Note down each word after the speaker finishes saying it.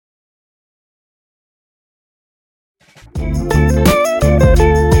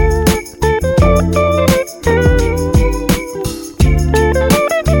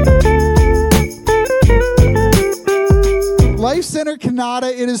Life Center Canada,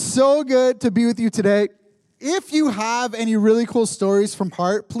 it is so good to be with you today. If you have any really cool stories from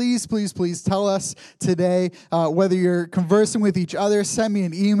heart, please tell us today. Whether you're conversing with each other, send me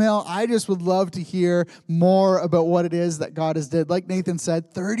an email. I just would love to hear more about what it is that God has did. Like Nathan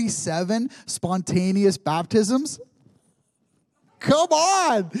said, 37 spontaneous baptisms. Come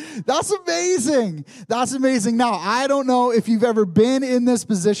on. That's amazing. That's amazing. Now, I don't know if you've ever been in this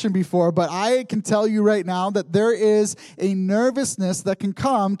position before, but I can tell you right now that there is a nervousness that can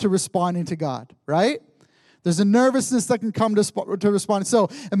come to responding to God, right? There's a nervousness that can come to respond. So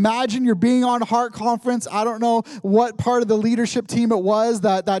imagine you're being on Heart Conference. I don't know what part of the leadership team it was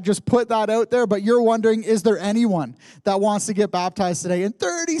that just put that out there, but you're wondering, is there anyone that wants to get baptized today? And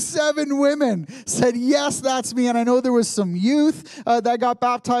 37 women said, yes, that's me. And I know there was some youth that got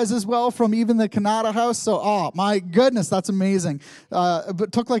baptized as well from even the Canada House. So, oh, my goodness, that's amazing. But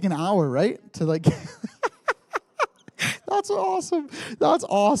it took like an hour, right? To like... That's awesome. That's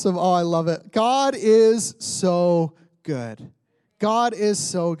awesome. Oh, I love it. God is so good. God is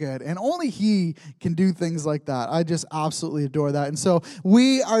so good. And only He can do things like that. I just absolutely adore that. And so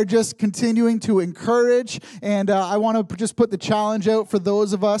we are just continuing to encourage. And I want to just put the challenge out for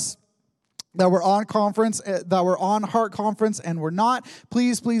those of us that were on conference, that were on Heart Conference and were not.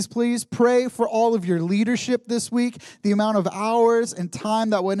 Please pray for all of your leadership this week. The amount of hours and time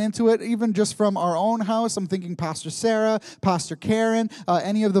that went into it, even just from our own house. I'm thinking Pastor Sarah, Pastor Karen,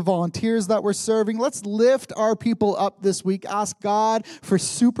 any of the volunteers that were serving. Let's lift our people up this week. Ask God for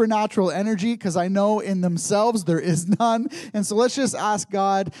supernatural energy, because I know in themselves there is none. And so let's just ask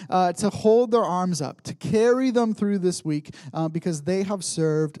God to hold their arms up, to carry them through this week, because they have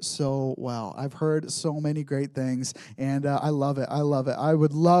served so well. I've heard so many great things, and I love it. I love it. I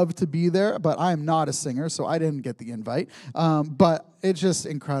would love to be there, but I am not a singer, so I didn't get the invite. But it's just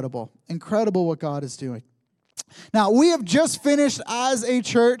incredible. Incredible what God is doing. Now, we have just finished as a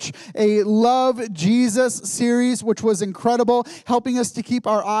church a Love Jesus series, which was incredible, helping us to keep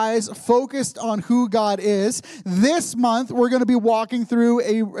our eyes focused on who God is. This month, we're going to be walking through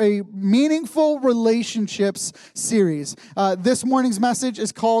a meaningful relationships series. This morning's message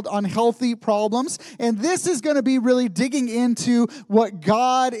is called Unhealthy Problems, and this is going to be really digging into what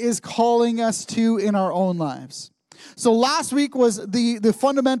God is calling us to in our own lives. So last week was the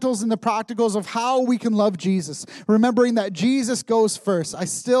fundamentals and the practicals of how we can love Jesus. Remembering that Jesus goes first.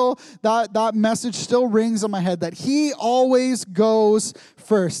 That message still rings in my head, that He always goes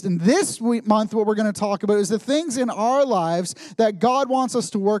first. And this month, what we're going to talk about is the things in our lives that God wants us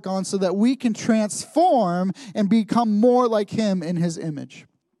to work on so that we can transform and become more like Him in His image.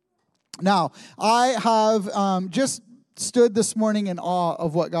 Now, I have just stood this morning in awe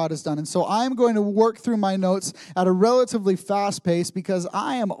of what God has done. And so I'm going to work through my notes at a relatively fast pace, because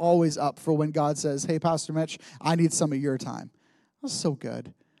I am always up for when God says, hey, Pastor Mitch, I need some of your time. That's so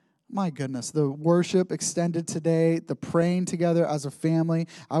good. My goodness, the worship extended today, the praying together as a family,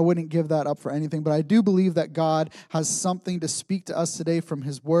 I wouldn't give that up for anything. But I do believe that God has something to speak to us today from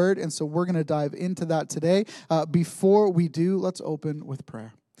His Word. And so we're going to dive into that today. Before we do, let's open with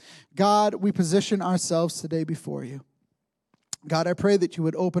prayer. God, we position ourselves today before You. God, I pray that You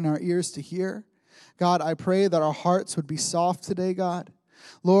would open our ears to hear. God, I pray that our hearts would be soft today, God.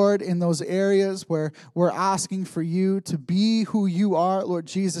 Lord, in those areas where we're asking for You to be who You are, Lord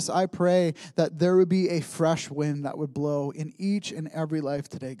Jesus, I pray that there would be a fresh wind that would blow in each and every life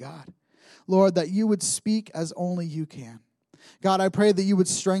today, God. Lord, that You would speak as only You can. God, I pray that You would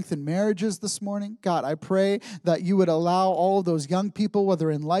strengthen marriages this morning. God, I pray that You would allow all of those young people, whether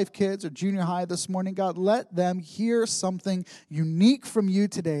in Life Kids or junior high this morning, God, let them hear something unique from You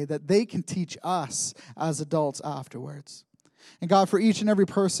today that they can teach us as adults afterwards. And God, for each and every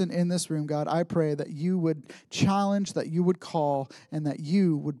person in this room, God, I pray that You would challenge, that You would call, and that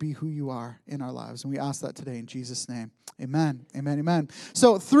You would be who You are in our lives. And we ask that today in Jesus' name. Amen. Amen. Amen.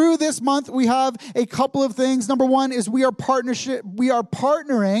 So through this month, we have a couple of things. Number one is we are partnering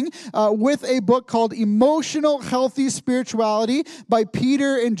with a book called Emotional Healthy Spirituality by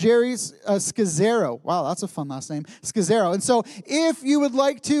Peter and Jerry Scazzero. Wow, that's a fun last name, Scazzero. And so if you would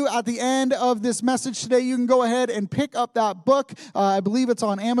like to, at the end of this message today, you can go ahead and pick up that book. book. I believe it's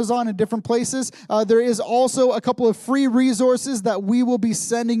on Amazon and different places. There is also a couple of free resources that we will be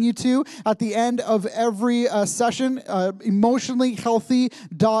sending you to at the end of every session,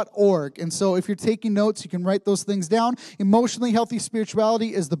 emotionallyhealthy.org. And so if you're taking notes, you can write those things down. Emotionally Healthy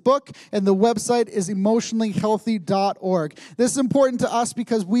Spirituality is the book, and the website is emotionallyhealthy.org. This is important to us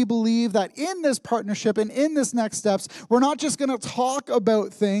because we believe that in this partnership and in this next steps, we're not just going to talk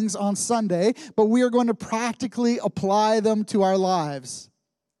about things on Sunday, but we are going to practically apply them to our lives.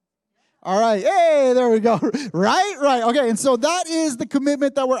 All right. Hey, there we go. Right. Okay. And so that is the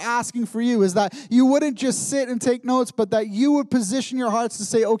commitment that we're asking for you, is that you wouldn't just sit and take notes, but that you would position your hearts to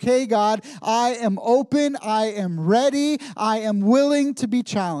say, okay, God, I am open. I am ready. I am willing to be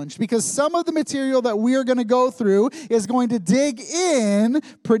challenged, because some of the material that we are going to go through is going to dig in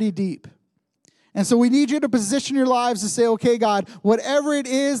pretty deep. And so we need you to position your lives to say, okay, God, whatever it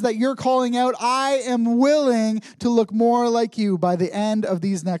is that you're calling out, I am willing to look more like you by the end of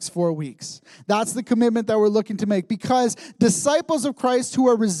these next 4 weeks. That's the commitment that we're looking to make, because disciples of Christ who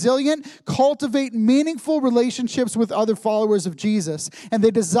are resilient cultivate meaningful relationships with other followers of Jesus, and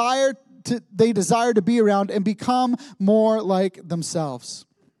they desire to be around and become more like themselves.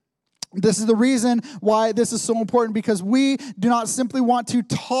 This is the reason why this is so important, because we do not simply want to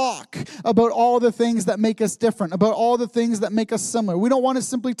talk about all the things that make us different, about all the things that make us similar. We don't want to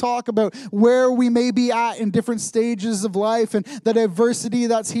simply talk about where we may be at in different stages of life and the diversity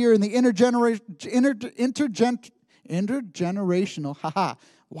that's here and the intergenerational,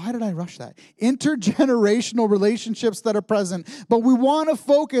 why did I rush that? Intergenerational relationships that are present. But we want to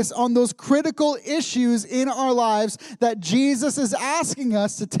focus on those critical issues in our lives that Jesus is asking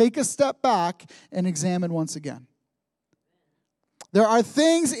us to take a step back and examine once again. There are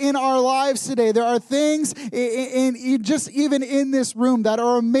things in our lives today, there are things even in this room that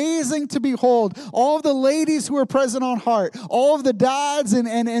are amazing to behold. All of the ladies who are present on Heart, all of the dads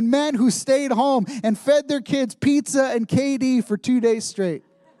and men who stayed home and fed their kids pizza and KD for 2 days straight.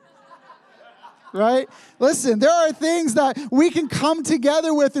 Right? Listen, there are things that we can come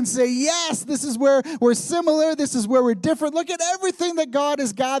together with and say, yes, this is where we're similar. This is where we're different. Look at everything that God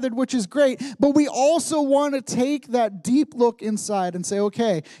has gathered, which is great. But we also want to take that deep look inside and say,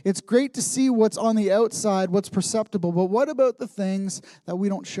 okay, it's great to see what's on the outside, what's perceptible. But what about the things that we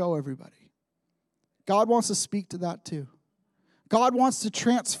don't show everybody? God wants to speak to that too. God wants to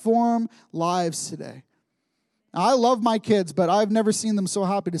transform lives today. Now, I love my kids, but I've never seen them so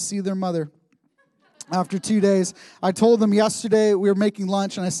happy to see their mother. After 2 days, I told them yesterday we were making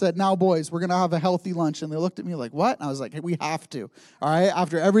lunch, and I said, now, boys, we're going to have a healthy lunch. And they looked at me like, what? And I was like, hey, we have to. All right?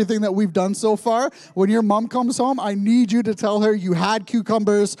 After everything that we've done so far, when your mom comes home, I need you to tell her you had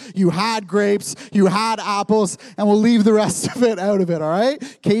cucumbers, you had grapes, you had apples, and we'll leave the rest of it out of it, all right?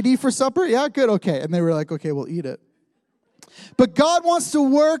 KD for supper? Yeah, good, okay. And they were like, okay, we'll eat it. But God wants to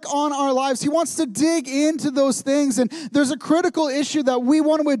work on our lives. He wants to dig into those things. And there's a critical issue that we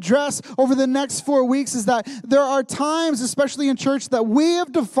want to address over the next 4 weeks, is that there are times, especially in church, that we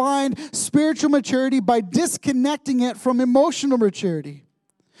have defined spiritual maturity by disconnecting it from emotional maturity.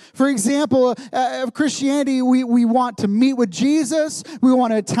 For example, of Christianity, we want to meet with Jesus, we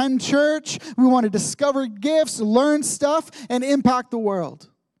want to attend church, we want to discover gifts, learn stuff, and impact the world.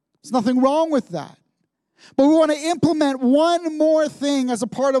 There's nothing wrong with that. But we want to implement one more thing as a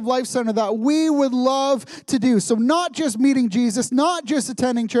part of Life Center that we would love to do. So not just meeting Jesus, not just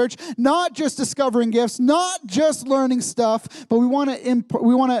attending church, not just discovering gifts, not just learning stuff, but we want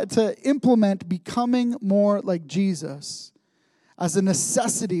to implement becoming more like Jesus as a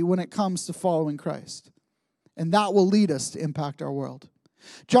necessity when it comes to following Christ. And that will lead us to impact our world.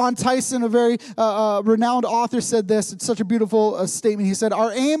 John Tyson, a very renowned author, said this. It's such a beautiful statement. He said,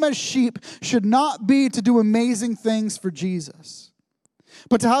 our aim as sheep should not be to do amazing things for Jesus,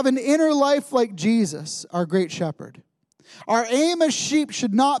 but to have an inner life like Jesus, our great shepherd. Our aim as sheep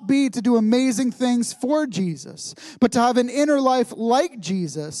should not be to do amazing things for Jesus, but to have an inner life like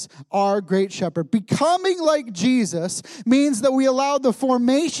Jesus, our great shepherd. Becoming like Jesus means that we allow the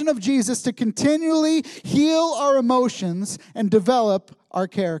formation of Jesus to continually heal our emotions and develop our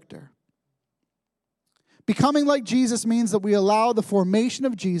character. Becoming like Jesus means that we allow the formation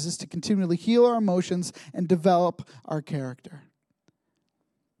of Jesus to continually heal our emotions and develop our character.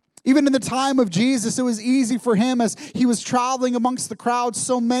 Even in the time of Jesus, it was easy for him as he was traveling amongst the crowd.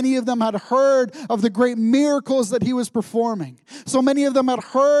 So many of them had heard of the great miracles that he was performing. So many of them had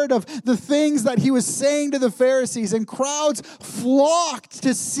heard of the things that he was saying to the Pharisees, and crowds flocked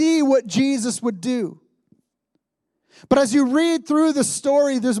to see what Jesus would do. But as you read through the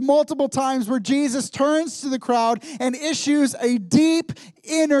story, there's multiple times where Jesus turns to the crowd and issues a deep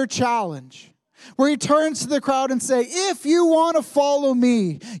inner challenge. where he turns to the crowd and say, if you want to follow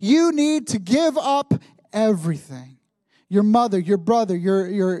me, you need to give up everything. Your mother, your brother,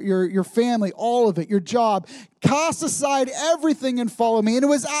 your family, all of it, your job. Cast aside everything and follow me. And it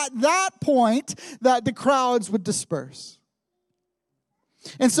was at that point that the crowds would disperse.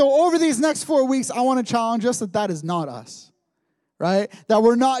 And so over these next 4 weeks, I want to challenge us that is not us, right? That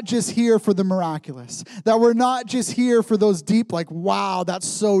we're not just here for the miraculous. That we're not just here for those deep, like, wow, that's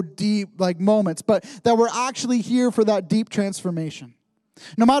so deep, like, moments. But that we're actually here for that deep transformation.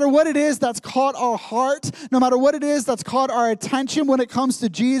 No matter what it is that's caught our heart, no matter what it is that's caught our attention when it comes to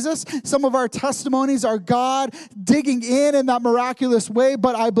Jesus, some of our testimonies are God digging in that miraculous way,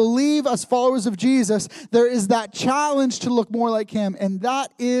 but I believe as followers of Jesus, there is that challenge to look more like him, and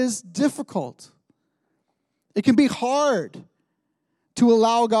that is difficult. It can be hard to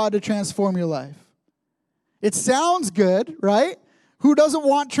allow God to transform your life. It sounds good, right? Who doesn't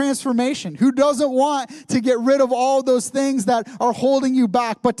want transformation? Who doesn't want to get rid of all those things that are holding you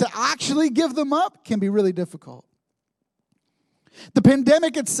back? But to actually give them up can be really difficult. The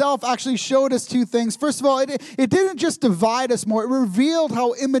pandemic itself actually showed us two things. First of all, it didn't just divide us more. It revealed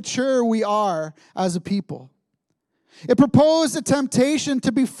how immature we are as a people. It proposed a temptation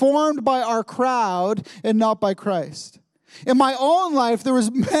to be formed by our crowd and not by Christ. In my own life, there was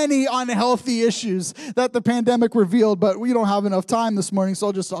many unhealthy issues that the pandemic revealed, but we don't have enough time this morning, so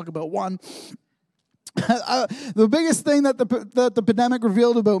I'll just talk about one. The biggest thing that the pandemic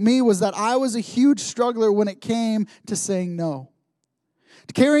revealed about me was that I was a huge struggler when it came to saying no.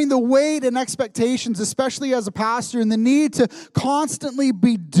 Carrying the weight and expectations, especially as a pastor, and the need to constantly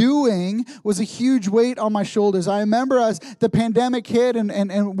be doing was a huge weight on my shoulders. I remember as the pandemic hit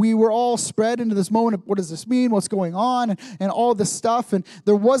and we were all spread into this moment of what does this mean, what's going on, and all this stuff. And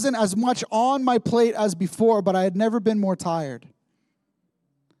there wasn't as much on my plate as before, but I had never been more tired.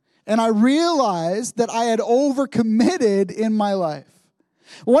 And I realized that I had overcommitted in my life.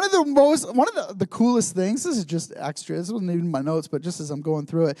 One of the coolest things, this is just extra, this wasn't even in my notes, but just as I'm going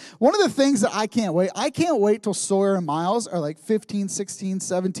through it, one of the things that I can't wait till Sawyer and Miles are like 15, 16,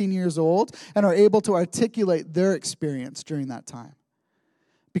 17 years old and are able to articulate their experience during that time.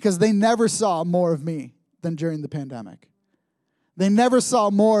 Because they never saw more of me than during the pandemic. They never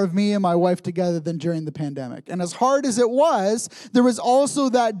saw more of me and my wife together than during the pandemic. And as hard as it was, there was also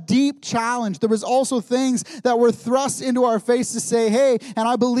that deep challenge. There was also things that were thrust into our face to say, hey, and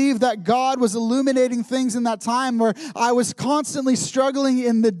I believe that God was illuminating things in that time where I was constantly struggling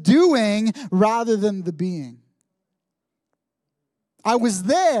in the doing rather than the being. I was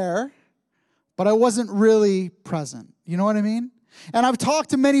there, but I wasn't really present. You know what I mean? And I've talked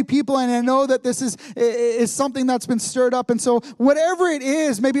to many people, and I know that this is something that's been stirred up. And so whatever it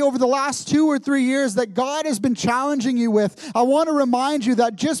is, maybe over the last 2 or 3 years that God has been challenging you with, I want to remind you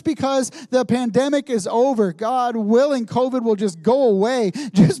that just because the pandemic is over, God willing, COVID will just go away.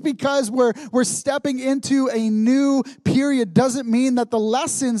 Just because we're stepping into a new period doesn't mean that the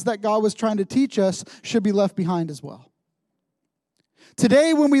lessons that God was trying to teach us should be left behind as well.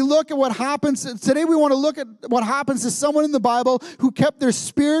 Today, when we look at what happens, we want to look at what happens to someone in the Bible who kept their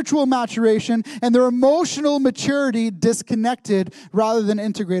spiritual maturation and their emotional maturity disconnected rather than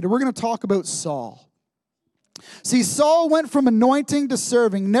integrated. We're going to talk about Saul. See, Saul went from anointing to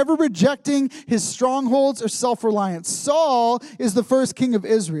serving, never rejecting his strongholds or self-reliance. Saul is the first king of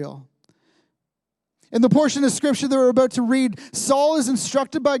Israel. In the portion of scripture that we're about to read, Saul is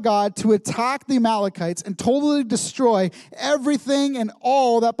instructed by God to attack the Amalekites and totally destroy everything and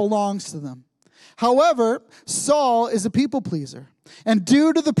all that belongs to them. However, Saul is a people pleaser. And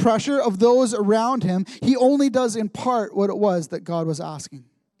due to the pressure of those around him, he only does in part what it was that God was asking.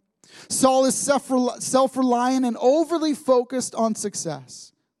 Saul is self-reliant and overly focused on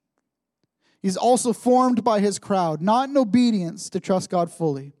success. He's also formed by his crowd, not in obedience to trust God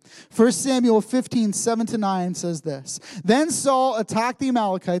fully. 1 Samuel 15, 7-9 says this. Then Saul attacked the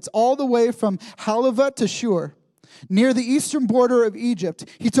Amalekites all the way from Halavah to Shur, near the eastern border of Egypt.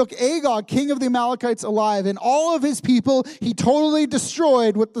 He took Agag, king of the Amalekites, alive, and all of his people he totally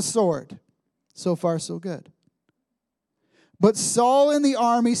destroyed with the sword. So far, so good. But Saul and the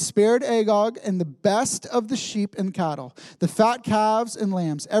army spared Agag and the best of the sheep and cattle, the fat calves and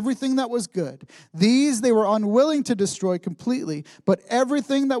lambs, everything that was good. These they were unwilling to destroy completely, but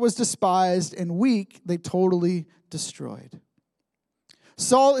everything that was despised and weak they totally destroyed.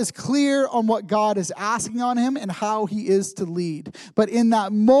 Saul is clear on what God is asking on him and how he is to lead. But in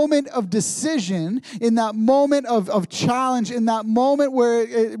that moment of decision, in that moment of challenge, in that moment where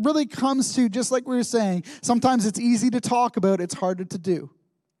it really comes to, just like we were saying, sometimes it's easy to talk about, it's harder to do.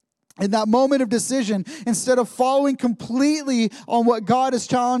 In that moment of decision, instead of following completely on what God has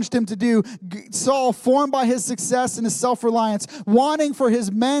challenged him to do, Saul, formed by his success and his self-reliance, wanting for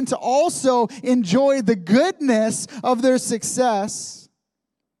his men to also enjoy the goodness of their success,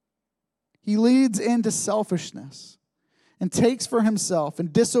 he leads into selfishness and takes for himself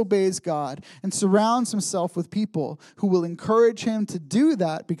and disobeys God and surrounds himself with people who will encourage him to do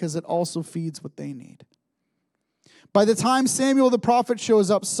that because it also feeds what they need. By the time Samuel the prophet shows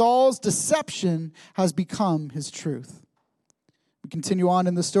up, Saul's deception has become his truth. We continue on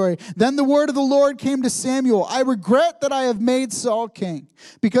in the story. Then the word of the Lord came to Samuel. I regret that I have made Saul king,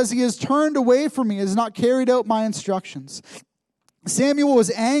 because he has turned away from me and has not carried out my instructions. Samuel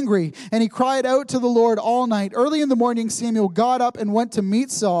was angry, and he cried out to the Lord all night. Early in the morning, Samuel got up and went to meet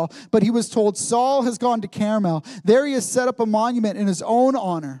Saul, but he was told, Saul has gone to Carmel. There he has set up a monument in his own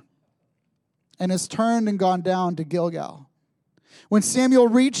honor, and has turned and gone down to Gilgal. When Samuel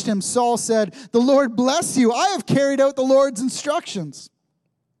reached him, Saul said, the Lord bless you. I have carried out the Lord's instructions.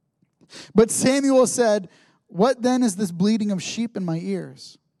 But Samuel said, what then is this bleating of sheep in my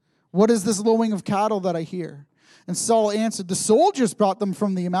ears? What is this lowing of cattle that I hear? And Saul answered, the soldiers brought them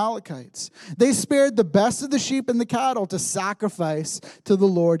from the Amalekites. They spared the best of the sheep and the cattle to sacrifice to the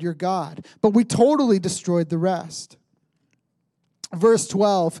Lord your God, but we totally destroyed the rest. Verse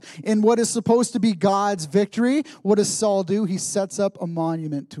 12, in what is supposed to be God's victory, what does Saul do? He sets up a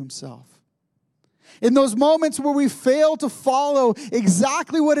monument to himself. In those moments where we fail to follow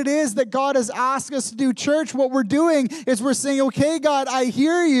exactly what it is that God has asked us to do, church, what we're doing is we're saying, okay, God, I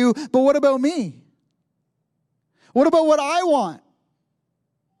hear you, but what about me? What about what I want?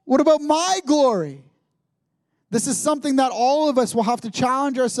 What about my glory? This is something that all of us will have to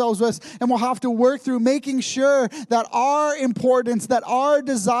challenge ourselves with, and we'll have to work through, making sure that our importance, that our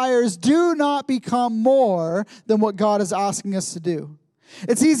desires do not become more than what God is asking us to do.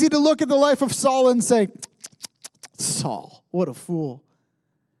 It's easy to look at the life of Saul and say, Saul, what a fool.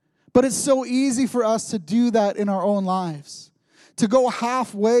 But it's so easy for us to do that in our own lives. To go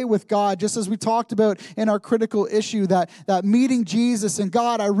halfway with God, just as we talked about in our critical issue, that meeting Jesus and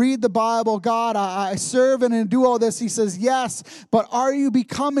God, I read the Bible, God, I serve and do all this. He says, yes, but are you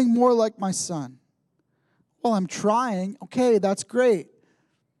becoming more like my son? Well, I'm trying. Okay, that's great.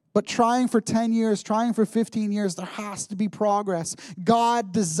 But trying for 10 years, trying for 15 years, there has to be progress.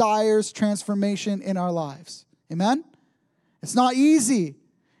 God desires transformation in our lives. Amen? It's not easy.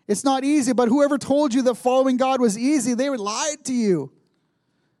 It's not easy, but whoever told you that following God was easy, they lied to you.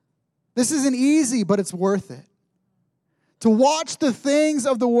 This isn't easy, but it's worth it. To watch the things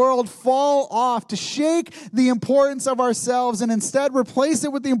of the world fall off, to shake the importance of ourselves and instead replace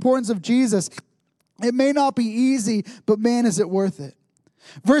it with the importance of Jesus. It may not be easy, but man, is it worth it.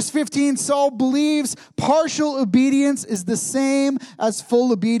 Verse 15, Saul believes partial obedience is the same as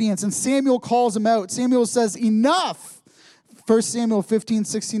full obedience. And Samuel calls him out. Samuel says, enough. 1 Samuel 15,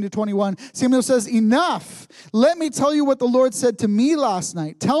 16 to 21. Samuel says, enough. Let me tell you what the Lord said to me last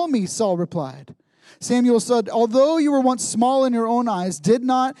night. Tell me, Saul replied. Samuel said, although you were once small in your own eyes, did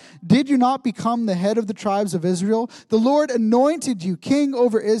you not become the head of the tribes of Israel? The Lord anointed you king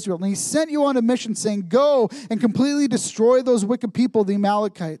over Israel, and he sent you on a mission saying, go and completely destroy those wicked people, the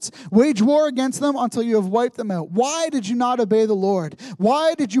Amalekites. Wage war against them until you have wiped them out. Why did you not obey the Lord?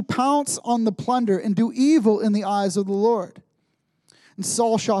 Why did you pounce on the plunder and do evil in the eyes of the Lord? And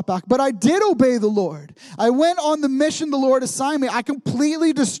Saul shot back, but I did obey the Lord. I went on the mission the Lord assigned me. I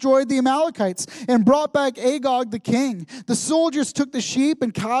completely destroyed the Amalekites and brought back Agag the king. The soldiers took the sheep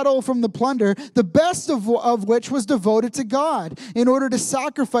and cattle from the plunder, the best of which was devoted to God, in order to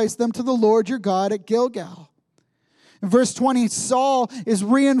sacrifice them to the Lord your God at Gilgal. In verse 20, Saul is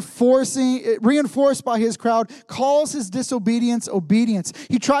reinforced by his crowd, calls his disobedience obedience.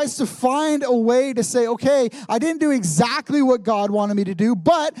 He tries to find a way to say, okay, I didn't do exactly what God wanted me to do,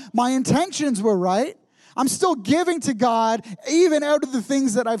 but my intentions were right. I'm still giving to God even out of the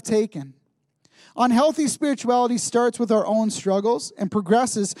things that I've taken. Unhealthy spirituality starts with our own struggles and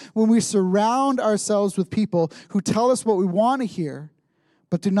progresses when we surround ourselves with people who tell us what we want to hear,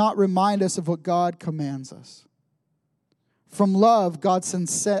 but do not remind us of what God commands us. From love, God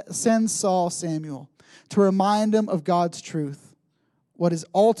sends Saul Samuel to remind him of God's truth, what is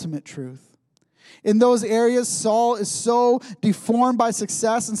ultimate truth. In those areas, Saul is so deformed by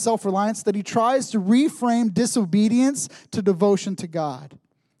success and self-reliance that he tries to reframe disobedience to devotion to God.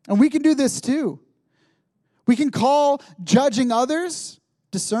 And we can do this too. We can call judging others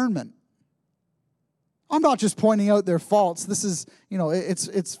discernment. I'm not just pointing out their faults. This is,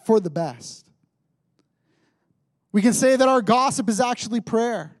 it's for the best. We can say that our gossip is actually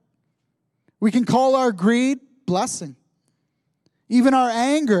prayer. We can call our greed blessing. Even our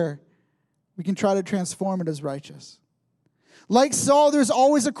anger, we can try to transform it as righteous. Like Saul, there's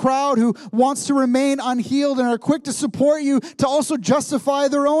always a crowd who wants to remain unhealed and are quick to support you to also justify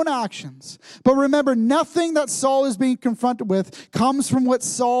their own actions. But remember, nothing that Saul is being confronted with comes from what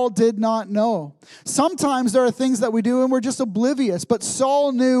Saul did not know. Sometimes there are things that we do and we're just oblivious, but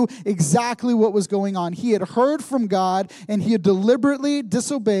Saul knew exactly what was going on. He had heard from God and he had deliberately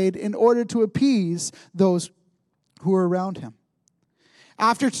disobeyed in order to appease those who were around him.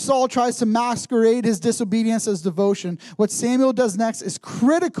 After Saul tries to masquerade his disobedience as devotion, what Samuel does next is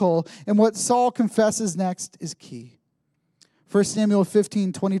critical, and what Saul confesses next is key. 1 Samuel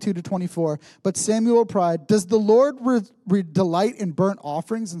 15, 22-24. But Samuel replied, "Does the Lord delight in burnt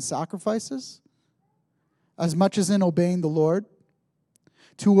offerings and sacrifices as much as in obeying the Lord?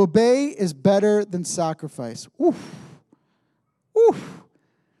 To obey is better than sacrifice." Oof. Oof.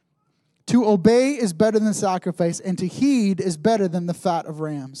 To obey is better than sacrifice, and to heed is better than the fat of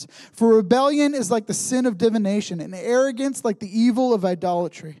rams. For rebellion is like the sin of divination, and arrogance like the evil of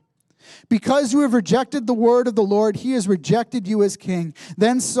idolatry. Because you have rejected the word of the Lord, he has rejected you as king.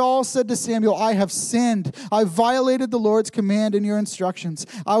 Then Saul said to Samuel, "I have sinned. I violated the Lord's command and your instructions.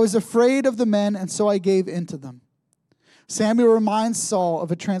 I was afraid of the men, and so I gave in to them." Samuel reminds Saul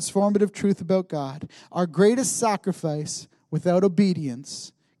of a transformative truth about God. Our greatest sacrifice without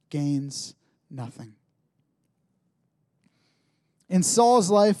obedience gains nothing. In Saul's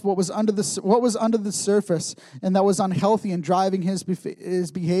life, what was under the surface and that was unhealthy and driving his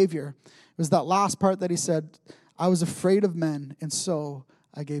behavior was that last part that he said, "I was afraid of men, and so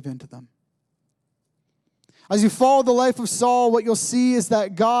I gave in to them." As you follow the life of Saul, what you'll see is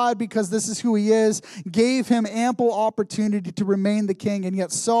that God, because this is who he is, gave him ample opportunity to remain the king, and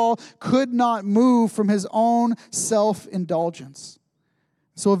yet Saul could not move from his own self-indulgence.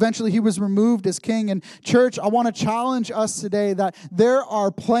 So eventually he was removed as king. And church, I want to challenge us today that there are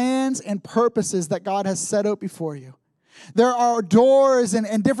plans and purposes that God has set out before you. There are doors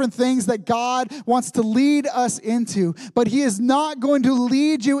and different things that God wants to lead us into. But he is not going to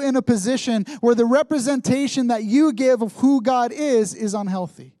lead you in a position where the representation that you give of who God is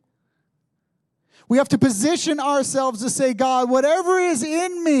unhealthy. We have to position ourselves to say, "God, whatever is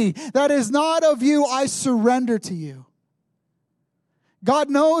in me that is not of you, I surrender to you."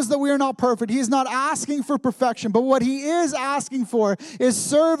 God knows that we are not perfect. He is not asking for perfection. But what he is asking for is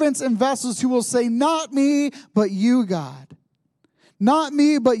servants and vessels who will say, "Not me, but you, God. Not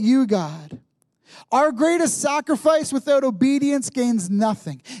me, but you, God." Our greatest sacrifice without obedience gains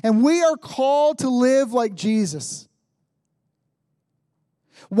nothing. And we are called to live like Jesus.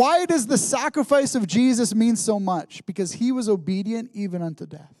 Why does the sacrifice of Jesus mean so much? Because he was obedient even unto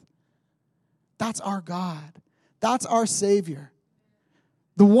death. That's our God. That's our Savior.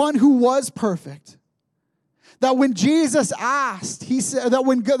 The one who was perfect. That when Jesus asked, he said that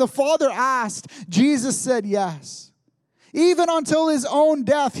when the Father asked, Jesus said yes. Even until his own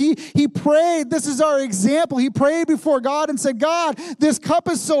death, he prayed. This is our example. He prayed before God and said, "God, this cup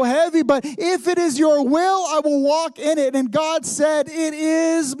is so heavy, but if it is your will, I will walk in it." And God said, "It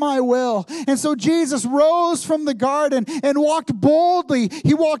is my will." And so Jesus rose from the garden and walked boldly.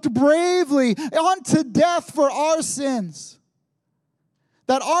 He walked bravely unto death for our sins.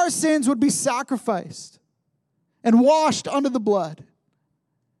 That our sins would be sacrificed and washed under the blood.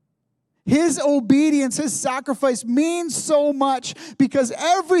 His obedience, his sacrifice means so much because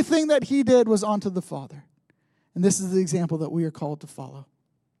everything that he did was unto the Father. And this is the example that we are called to follow.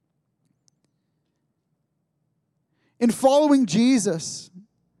 In following Jesus,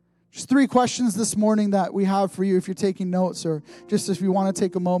 just 3 questions this morning that we have for you if you're taking notes or just if you want to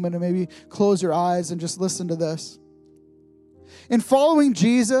take a moment and maybe close your eyes and just listen to this. In following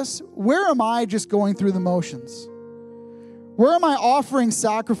Jesus, where am I just going through the motions? Where am I offering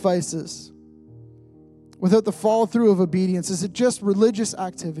sacrifices without the follow-through of obedience? Is it just religious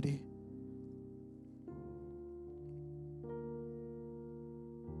activity?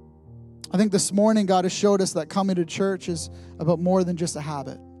 I think this morning God has showed us that coming to church is about more than just a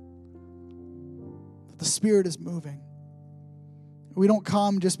habit. The Spirit is moving. We don't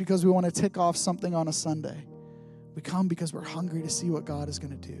come just because we want to tick off something on a Sunday. We come because we're hungry to see what God is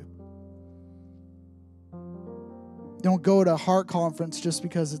going to do. Don't go to Heart Conference just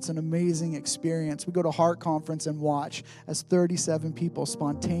because it's an amazing experience. We go to Heart Conference and watch as 37 people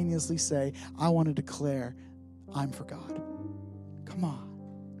spontaneously say, "I want to declare I'm for God." Come on.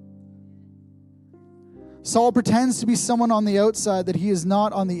 Saul pretends to be someone on the outside that he is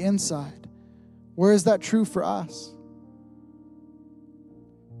not on the inside. Where is that true for us?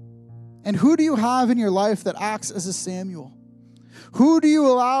 And who do you have in your life that acts as a Samuel? Who do you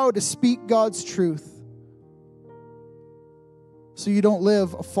allow to speak God's truth? so you don't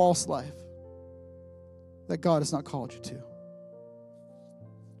live a false life that God has not called you to.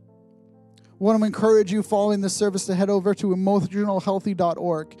 I want to encourage you following this service to head over to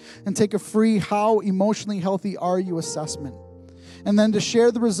emotionalhealthy.org and take a free How Emotionally Healthy Are You assessment. And then to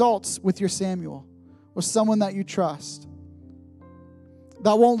share the results with your Samuel or someone that you trust.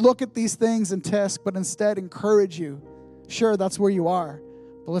 That won't look at these things and test, but instead encourage you. Sure, that's where you are,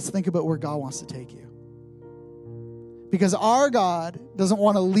 but let's think about where God wants to take you. Because our God doesn't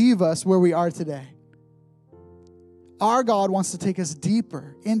want to leave us where we are today. Our God wants to take us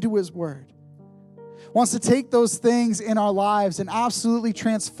deeper into His Word. Wants to take those things in our lives and absolutely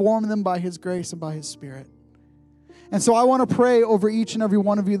transform them by His grace and by His Spirit. And so I want to pray over each and every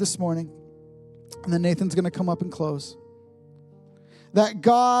one of you this morning. And then Nathan's going to come up and close. That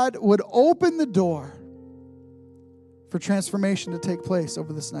God would open the door for transformation to take place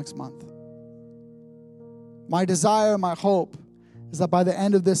over this next month. My desire, my hope is that by the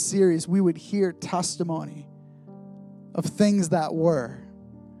end of this series, we would hear testimony of things that were,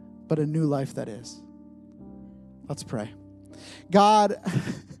 but a new life that is. Let's pray. God,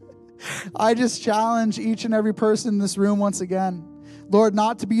 I just challenge each and every person in this room once again, Lord,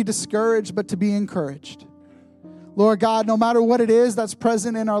 not to be discouraged, but to be encouraged. Lord God, no matter what it is that's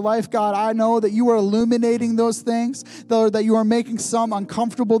present in our life, God, I know that you are illuminating those things, Lord, that you are making some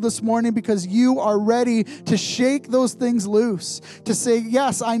uncomfortable this morning because you are ready to shake those things loose, to say,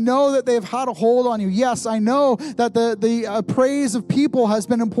 yes, I know that they've had a hold on you. Yes, I know that the praise of people has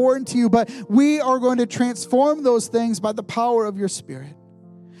been important to you, but we are going to transform those things by the power of your Spirit.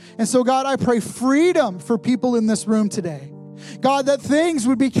 And so, God, I pray freedom for people in this room today. God, that things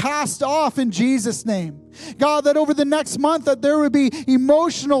would be cast off in Jesus' name. God, that over the next month that there would be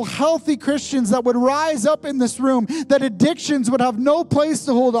emotional, healthy Christians that would rise up in this room, that addictions would have no place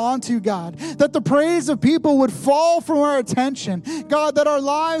to hold on to, God, that the praise of people would fall from our attention. God, that our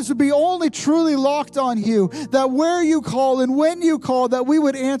lives would be only truly locked on you, that where you call and when you call, that we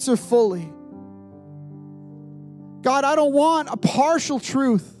would answer fully. God, I don't want a partial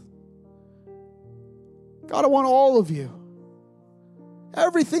truth. God, I want all of you.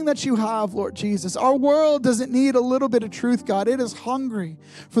 Everything that you have, Lord Jesus. Our world doesn't need a little bit of truth, God. It is hungry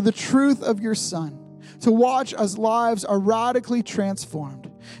for the truth of your Son, to watch as lives are radically transformed.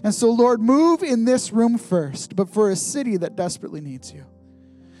 And so, Lord, move in this room first, but for a city that desperately needs you.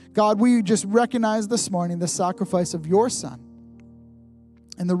 God, we just recognize this morning the sacrifice of your Son.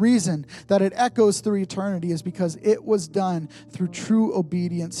 And the reason that it echoes through eternity is because it was done through true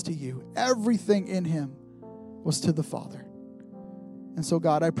obedience to you. Everything in him was to the Father. And so,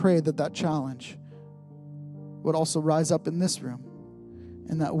 God, I pray that that challenge would also rise up in this room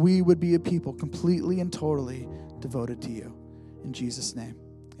and that we would be a people completely and totally devoted to you. In Jesus' name,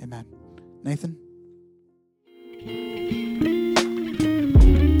 amen. Nathan?